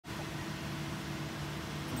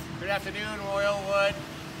Good afternoon, Royalwood.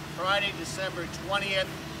 Friday, December 20th,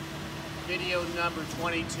 video number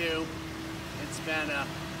 22. It's been a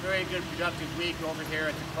very good, productive week over here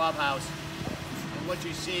at the clubhouse. And what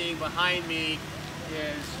you're seeing behind me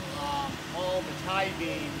is all the tie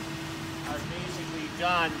beams are basically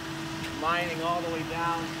done, lining all the way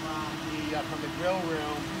down from the grill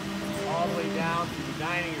room all the way down to the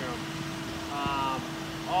dining room.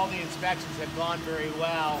 All the inspections have gone very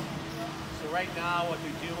well. So right now what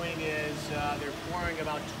they're doing is they're pouring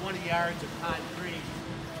about 20 yards of concrete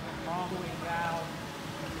all the way down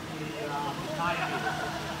the tie beam.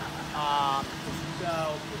 So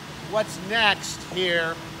what's next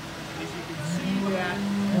here is you can see that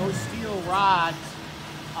those steel rods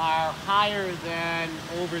are higher than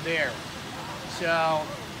over there. So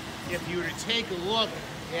if you were to take a look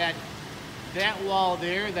at that wall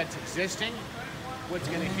there that's existing, what's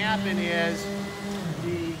going to happen is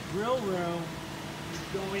the grill room is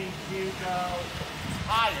going to go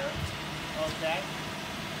higher, okay?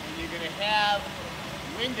 And you're going to have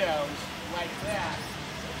windows like that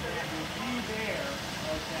that will be there,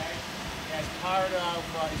 okay, as part of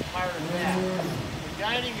that. The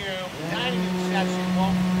dining room section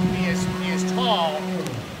won't be as tall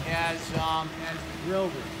as the grill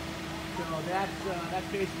room. So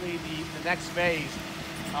that's basically the next phase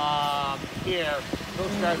here. We'll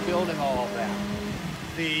start building all of that.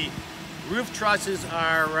 The roof trusses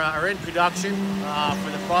are in production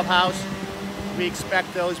for the clubhouse. We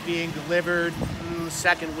expect those being delivered in the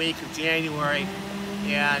second week of January,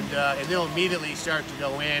 and they'll immediately start to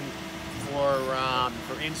go in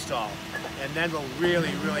for install. And then we'll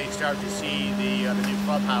really start to see the new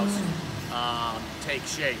clubhouse take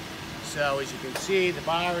shape. So as you can see, the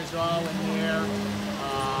bar is all in there.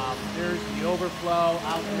 There's the overflow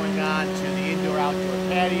out going on to the indoor-outdoor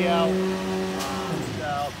patio.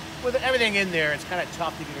 So with everything in there, it's kind of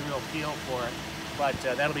tough to get a real feel for it, but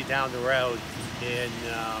that'll be down the road in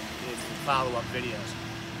follow-up videos.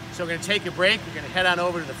 So we're going to take a break. We're going to head on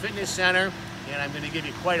over to the fitness center, and I'm going to give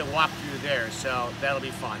you quite a walkthrough there, so that'll be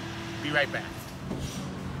fun. Be right back.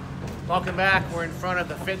 Welcome back. We're in front of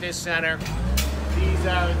the fitness center. These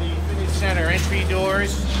are the fitness center entry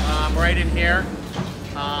doors right in here.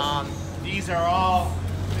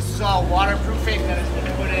 This is all waterproofing that has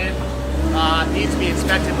been put in. It needs to be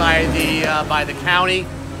inspected by the county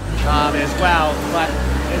as well. But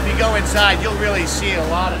if you go inside, you'll really see a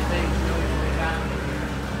lot of things really happening.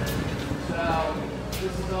 So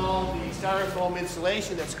this is all the styrofoam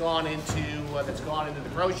insulation that's gone into the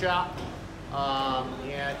pro shop.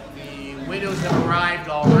 And the windows have arrived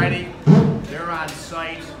already. They're on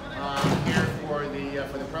site here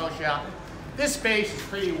for the pro shop. This space is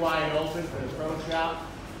pretty wide open for the pro shop,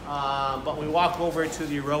 but we walk over to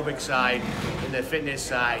the aerobic side and the fitness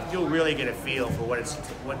side, you'll really get a feel for what it's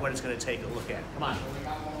going to take a look at. Come on.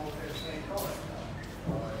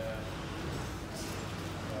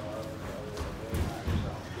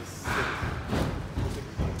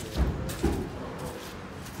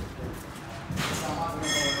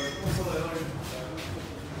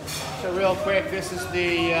 So real quick, this is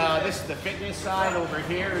the fitness side over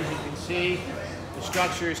here. As you can see, the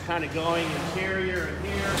structure is kind of going interior in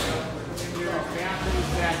here. There's bathrooms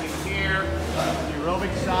back in here. The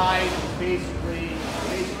aerobic side is basically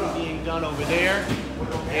being done over there,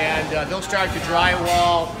 and they'll start to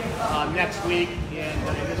drywall next week in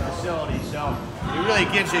this facility. So it really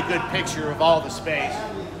gives you a good picture of all the space.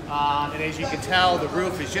 And as you can tell, the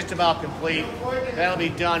roof is just about complete. That'll be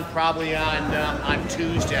done probably on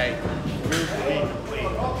Tuesday. The roof will be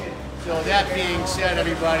complete. So that being said,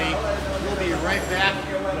 everybody, we'll be right back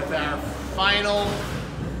with our final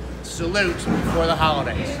salute before the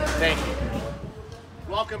holidays. Thank you.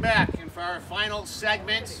 Welcome back, and for our final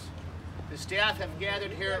segment, the staff have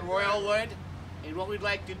gathered here at Royalwood, and what we'd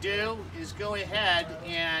like to do is go ahead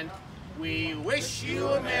and we wish you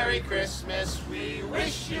a Merry Christmas. We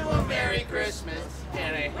wish you a Merry Christmas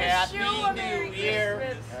and a Happy New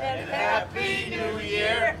Year. And Happy New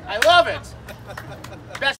Year. I love it. Best